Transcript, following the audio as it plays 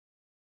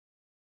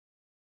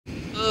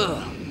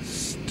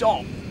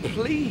stop,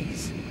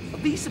 please. Are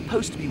these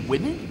supposed to be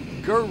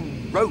women?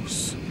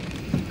 Gross.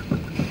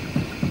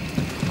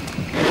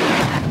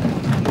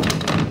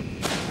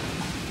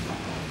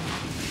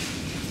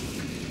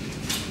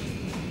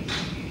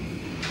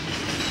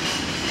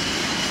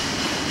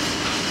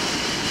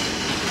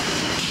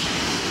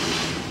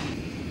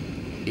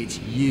 It's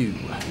you.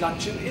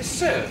 Luncheon is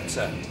served,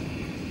 sir.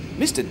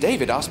 Mr.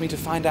 David asked me to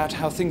find out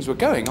how things were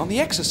going on the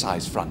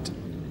exercise front.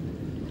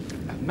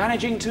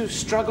 Managing to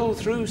struggle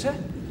through, sir?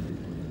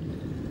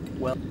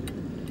 Well,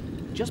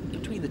 just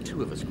between the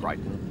two of us,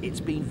 Crichton, it's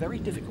been very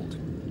difficult.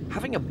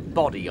 Having a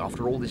body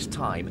after all this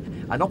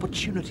time, an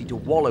opportunity to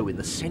wallow in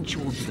the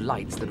sensual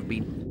delights that have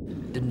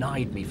been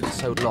denied me for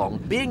so long,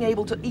 being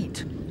able to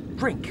eat,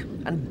 drink,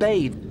 and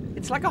bathe,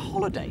 it's like a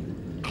holiday.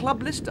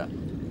 Club Lister.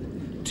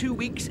 2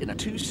 weeks in a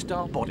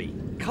 2-star body.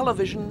 Colour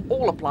vision,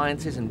 all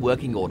appliances in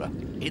working order.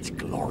 It's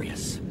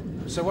glorious.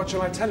 So what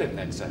shall I tell him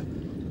then, sir?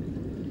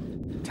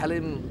 Tell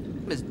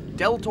him his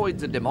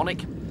deltoids are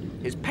demonic,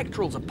 his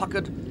pectorals are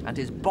puckered, and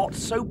his bot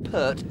so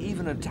pert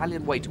even an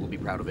Italian waiter will be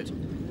proud of it.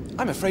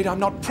 I'm afraid I'm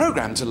not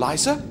programmed to lie,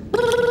 sir.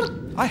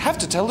 I have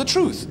to tell the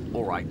truth.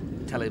 All right,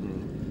 tell him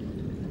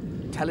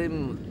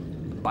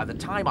by the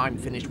time I'm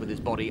finished with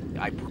his body,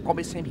 I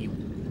promise him he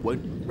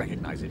won't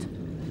recognize it.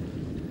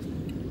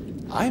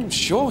 I'm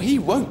sure he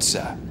won't,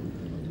 sir.